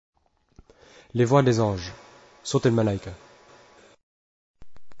Les voix des anges. صوت الملائكة.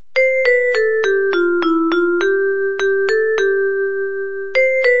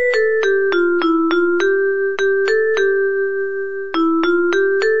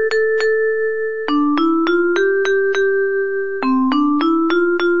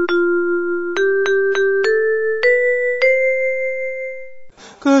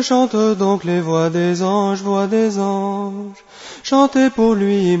 Que chantent donc les voix des anges, voix des anges. Chantez pour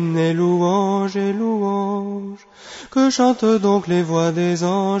lui hymne et louange et louange. Que chantent donc les voix des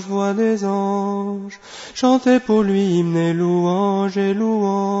anges, voix des anges. Chantez pour lui hymne et louange et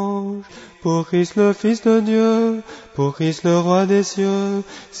louange. Pour Christ le Fils de Dieu, pour Christ le Roi des cieux,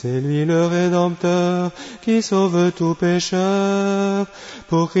 c'est lui le Rédempteur qui sauve tout pécheur.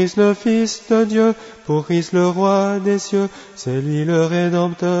 Pour Christ le Fils de Dieu, pour Christ le Roi des cieux, c'est lui le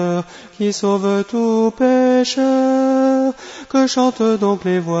Rédempteur qui sauve tout pécheur. Que chantent donc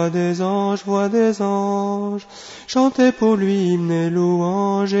les voix des anges, voix des anges. Chantez pour lui hymne et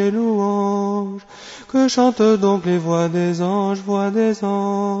louange et louange. Que chantent donc les voix des anges, voix des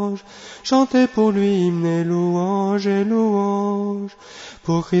anges. Chantez pour lui hymne et louange et louange.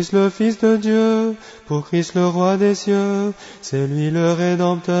 Pour Christ le Fils de Dieu, pour Christ le Roi des cieux, c'est lui le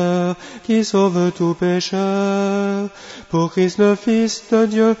Rédempteur qui sauve tout pécheur. Pour Christ le Fils de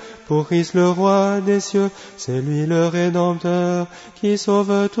Dieu, pour Christ le Roi des cieux, c'est lui le Rédempteur qui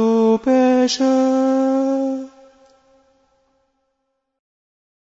sauve tout pécheur.